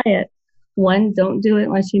of your diet. One, don't do it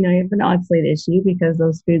unless you know you have an oxalate issue because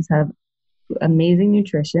those foods have amazing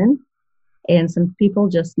nutrition. And some people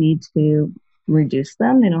just need to reduce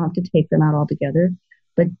them. They don't have to take them out altogether.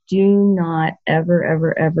 But do not ever,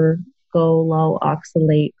 ever, ever go low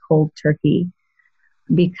oxalate cold turkey,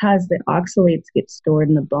 because the oxalates get stored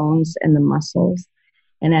in the bones and the muscles.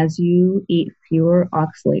 And as you eat fewer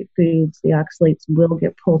oxalate foods, the oxalates will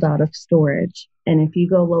get pulled out of storage. And if you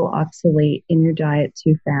go low oxalate in your diet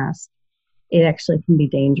too fast, it actually can be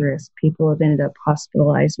dangerous. People have ended up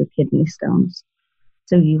hospitalized with kidney stones.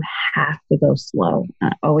 So you have to go slow.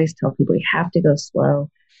 I always tell people you have to go slow.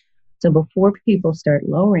 So before people start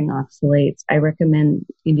lowering oxalates, I recommend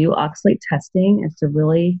you do oxalate testing. It's a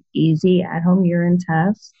really easy at-home urine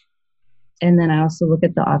test. And then I also look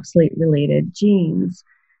at the oxalate-related genes.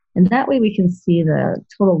 And that way we can see the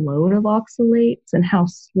total load of oxalates and how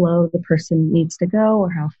slow the person needs to go or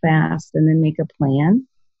how fast, and then make a plan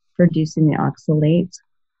for reducing the oxalates.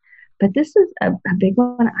 But this is a big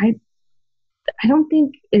one. I don't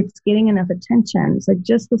think it's getting enough attention. So I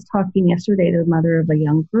just was talking yesterday to the mother of a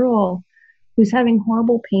young girl who's having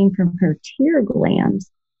horrible pain from her tear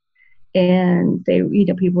glands. And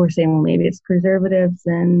people were saying, well, maybe it's preservatives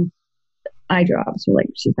and eye drops. Or like,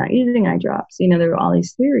 she's not using eye drops. There were all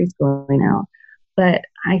these theories going out. But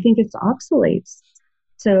I think it's oxalates.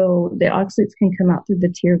 So the oxalates can come out through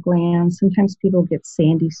the tear glands. Sometimes people get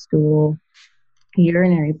sandy stool.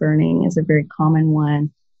 Urinary burning is a very common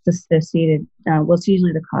one. It's associated, it's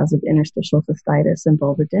usually the cause of interstitial cystitis and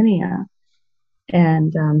vulvodynia.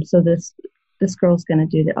 And so this girl's going to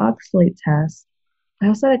do the oxalate test. I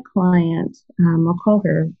also had a client, I'll call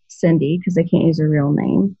her Cindy because I can't use her real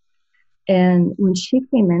name. And when she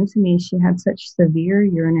came into me, she had such severe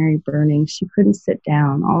urinary burning, she couldn't sit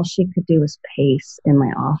down. All she could do was pace in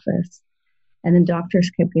my office. And the doctors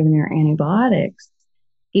kept giving her antibiotics,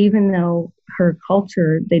 even though her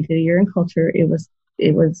culture, they did a urine culture, it was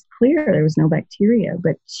clear there was no bacteria,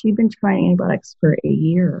 but she'd been trying antibiotics for a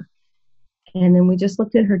year. And then we just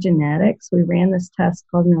looked at her genetics. We ran this test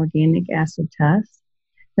called an organic acid test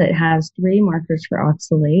that has 3 markers for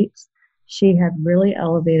oxalates. She had really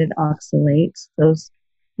elevated oxalates. Those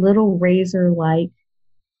little razor-like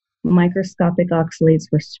microscopic oxalates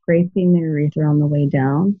were scraping the urethra on the way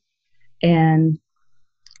down. And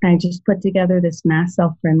I just put together this mast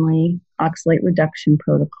cell-friendly oxalate reduction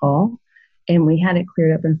protocol. And we had it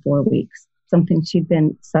cleared up in 4 weeks, something she'd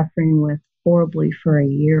been suffering with horribly for a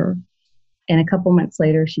year. And a couple months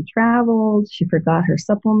later, she traveled. She forgot her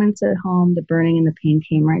supplements at home. The burning and the pain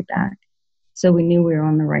came right back. So we knew we were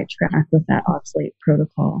on the right track with that oxalate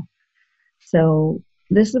protocol. So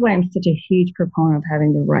this is why I'm such a huge proponent of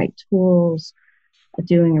having the right tools,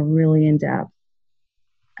 doing a really in-depth,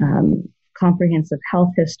 comprehensive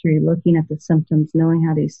health history, looking at the symptoms, knowing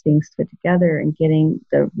how these things fit together, and getting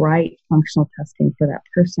the right functional testing for that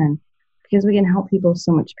person, because we can help people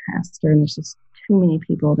so much faster, and there's just too many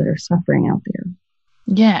people that are suffering out there.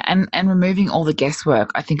 Yeah, and removing all the guesswork.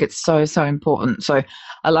 I think it's so, so important. So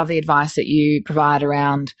I love the advice that you provide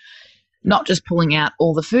around not just pulling out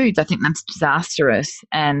all the foods. I think that's disastrous,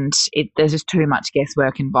 and there's just too much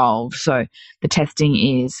guesswork involved. So the testing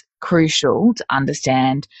is crucial to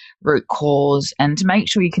understand root cause and to make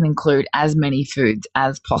sure you can include as many foods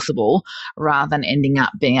as possible rather than ending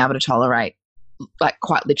up being able to tolerate like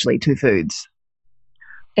quite literally 2 foods.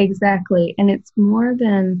 Exactly. And it's more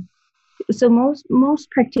than, so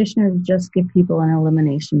most practitioners just give people an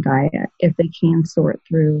elimination diet if they can sort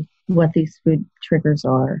through what these food triggers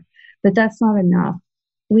are. But that's not enough.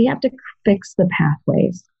 We have to fix the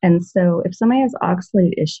pathways. And so if somebody has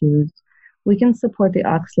oxalate issues, we can support the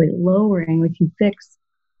oxalate lowering. We can fix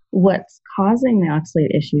what's causing the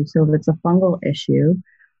oxalate issue. So if it's a fungal issue,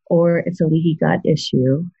 or it's a leaky gut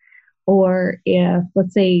issue, or if,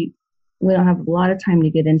 let's say, we don't have a lot of time to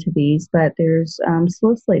get into these, but there's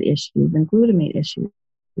salicylate issues and glutamate issues.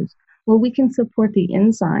 Well, we can support the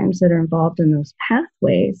enzymes that are involved in those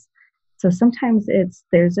pathways. So sometimes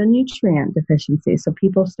there's a nutrient deficiency. So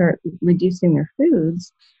people start reducing their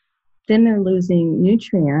foods, then they're losing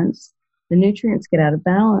nutrients. the nutrients get out of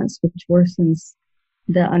balance, which worsens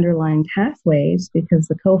the underlying pathways because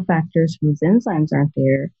the cofactors whose enzymes aren't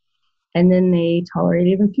there. And then they tolerate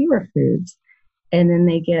even fewer foods. And then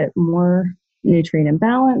they get more nutrient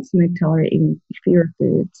imbalance and they tolerate even fewer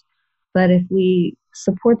foods. But if we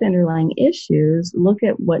support the underlying issues, look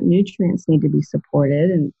at what nutrients need to be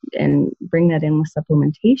supported and bring that in with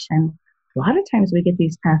supplementation, a lot of times we get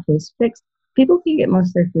these pathways fixed. People can get most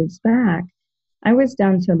of their foods back. I was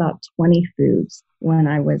down to about 20 foods when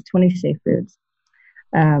I was 20 safe foods.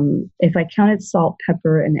 If I counted salt,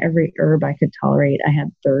 pepper, and every herb I could tolerate, I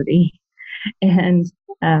had 30. And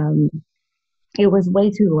it was way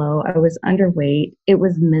too low. I was underweight. It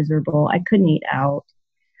was miserable. I couldn't eat out.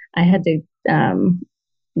 I had to,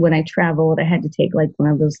 when I traveled, I had to take like one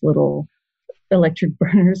of those little electric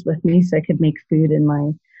burners with me so I could make food in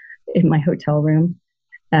my hotel room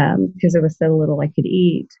because there was so little I could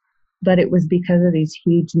eat. But it was because of these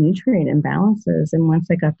huge nutrient imbalances. And once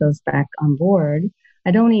I got those back on board,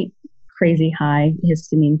 I don't eat crazy high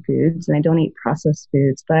histamine foods and I don't eat processed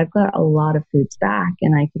foods, but I've got a lot of foods back,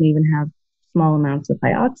 and I can even have small amounts of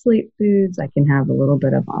high oxalate foods. I can have a little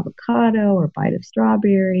bit of avocado or a bite of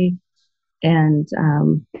strawberry and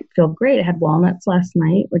feel great. I had walnuts last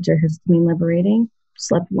night, which are histamine liberating,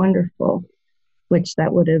 slept wonderful, which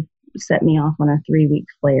that would have set me off on a 3-week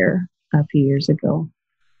flare a few years ago.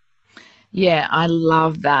 Yeah, I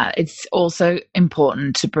love that. It's also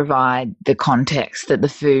important to provide the context that the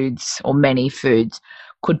foods or many foods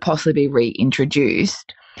could possibly be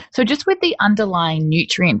reintroduced. So just with the underlying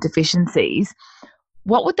nutrient deficiencies,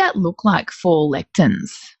 what would that look like for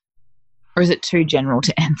lectins? Or is it too general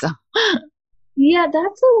to answer? Yeah,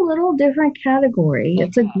 that's a little different category. Okay.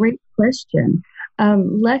 It's a great question.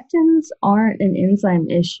 Lectins aren't an enzyme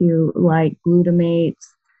issue like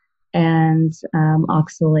glutamates and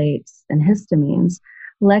oxalates and histamines.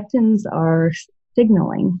 Lectins are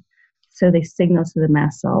signaling, so they signal to the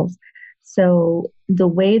mast cells. So the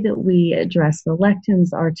way that we address the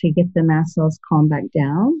lectins are to get the mast cells calm back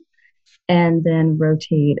down and then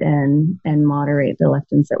rotate and moderate the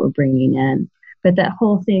lectins that we're bringing in. But that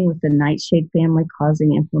whole thing with the nightshade family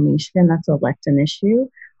causing inflammation, that's a lectin issue,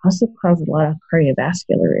 also causes a lot of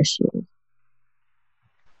cardiovascular issues.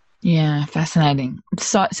 Yeah, fascinating.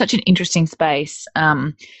 Such an interesting space.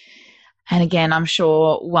 And again, I'm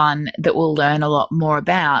sure one that we'll learn a lot more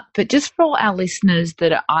about. But just for our listeners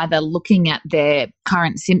that are either looking at their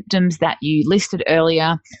current symptoms that you listed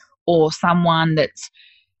earlier, or someone that's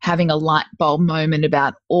having a light bulb moment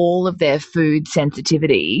about all of their food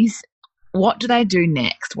sensitivities, what do they do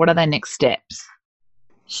next? What are their next steps?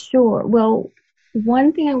 Sure. Well,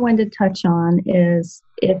 one thing I wanted to touch on is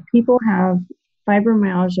if people have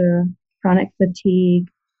fibromyalgia, chronic fatigue,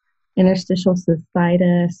 interstitial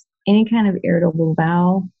cystitis, any kind of irritable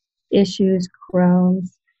bowel issues,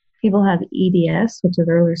 Crohn's, people have EDS, which is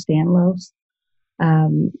Ehlers-Danlos,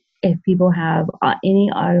 if people have any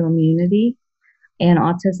autoimmunity and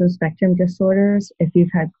autism spectrum disorders, if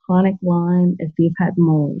you've had chronic Lyme, if you've had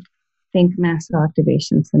mold, think mast cell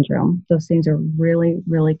activation syndrome. Those things are really,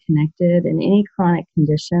 really connected, and any chronic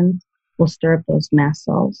condition will stir up those mast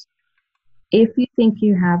cells. If you think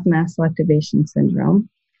you have mast cell activation syndrome,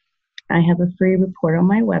 I have a free report on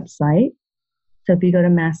my website. So if you go to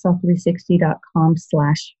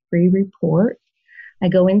mastcell360.com/free report, I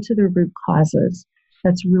go into the root causes.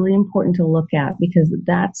 That's really important to look at because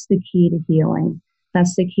that's the key to healing.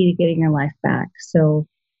 That's the key to getting your life back. So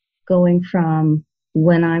going from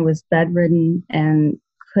when I was bedridden and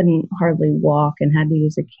couldn't hardly walk and had to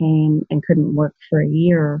use a cane and couldn't work for a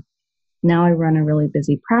year, now I run a really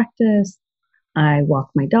busy practice. I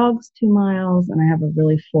walk my dogs 2 miles and I have a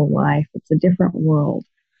really full life. It's a different world.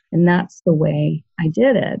 And that's the way I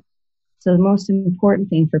did it. So the most important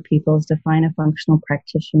thing for people is to find a functional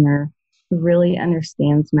practitioner who really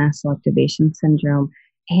understands mast cell activation syndrome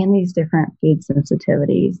and these different food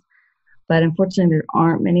sensitivities. But unfortunately, there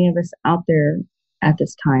aren't many of us out there at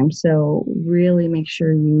this time. So really make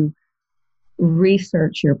sure you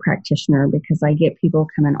research your practitioner because I get people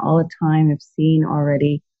come in all the time. I've seen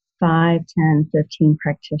already 5, 10, 15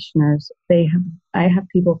 practitioners. I have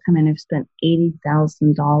people come in who've spent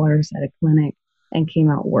 $80,000 at a clinic and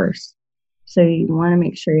came out worse. So you want to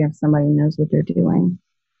make sure you have somebody who knows what they're doing.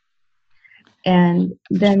 And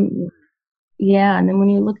then when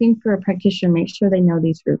you're looking for a practitioner, make sure they know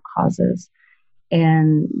these root causes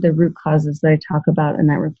and the root causes that I talk about in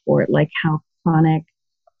that report, like how chronic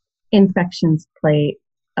infections play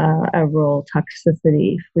a role,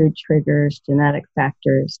 toxicity, food triggers, genetic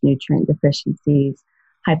factors, nutrient deficiencies,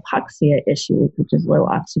 hypoxia issues, which is low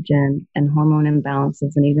oxygen, and hormone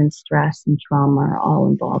imbalances, and even stress and trauma are all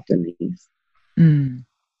involved in these. Mm.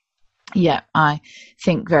 Yeah, I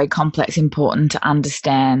think very complex, important to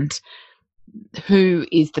understand who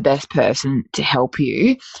is the best person to help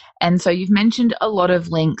you. And so you've mentioned a lot of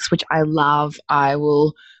links, which I love. I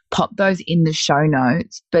will pop those in the show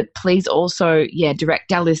notes, but please also,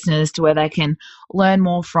 direct our listeners to where they can learn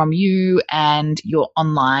more from you and your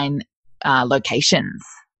online locations.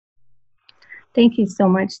 Thank you so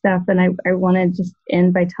much, Steph. And I want to just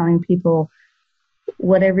end by telling people,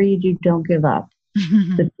 whatever you do, don't give up.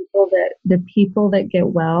 The people that get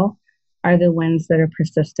well are the ones that are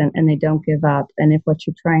persistent and they don't give up. And if what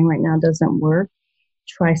you're trying right now doesn't work,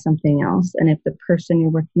 try something else. And if the person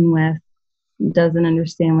you're working with doesn't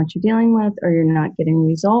understand what you're dealing with, or you're not getting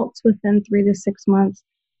results within 3 to 6 months,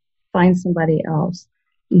 find somebody else.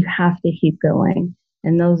 You have to keep going.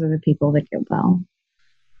 And those are the people that get well.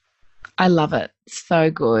 I love it.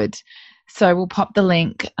 So good. So we'll pop the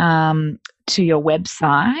link to your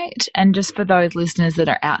website. And just for those listeners that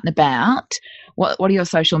are out and about, what are your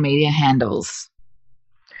social media handles?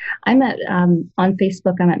 I'm at on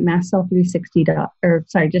Facebook. I'm at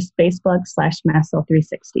MassCell360. Just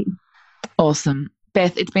Facebook.com/MassCell360. Awesome.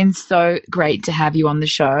 Beth, it's been so great to have you on the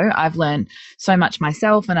show. I've learned so much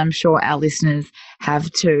myself, and I'm sure our listeners have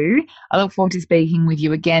too. I look forward to speaking with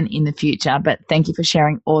you again in the future, but thank you for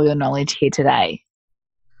sharing all your knowledge here today.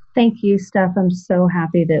 Thank you, Steph. I'm so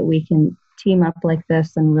happy that we can team up like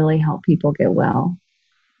this and really help people get well.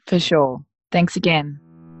 For sure. Thanks again.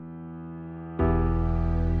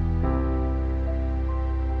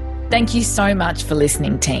 Thank you so much for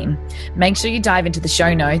listening, team. Make sure you dive into the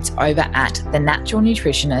show notes over at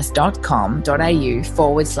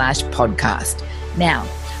thenaturalnutritionist.com.au/podcast. Now,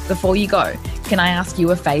 before you go, can I ask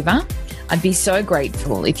you a favor? I'd be so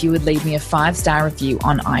grateful if you would leave me a 5-star review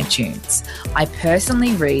on iTunes. I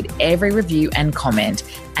personally read every review and comment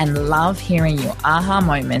and love hearing your aha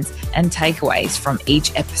moments and takeaways from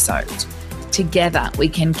each episode. Together, we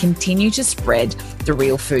can continue to spread the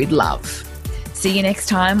real food love. See you next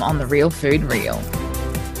time on The Real Food Reel.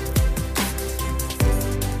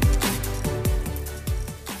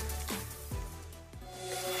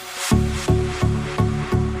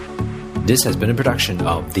 This has been a production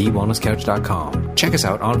of TheWellnessCouch.com. Check us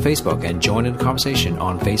out on Facebook and join in the conversation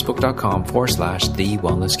on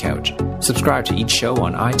Facebook.com/TheWellnessCouch. Subscribe to each show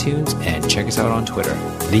on iTunes and check us out on Twitter.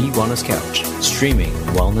 The Wellness Couch, streaming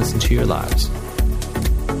wellness into your lives.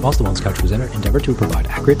 Whilst the Wellness Couch presenter endeavor to provide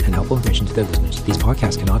accurate and helpful information to their listeners, these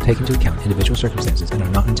podcasts cannot take into account individual circumstances and are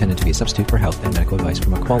not intended to be a substitute for health and medical advice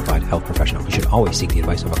from a qualified health professional. You should always seek the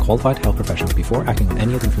advice of a qualified health professional before acting on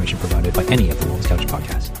any of the information provided by any of the Wellness Couch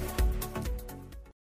podcasts.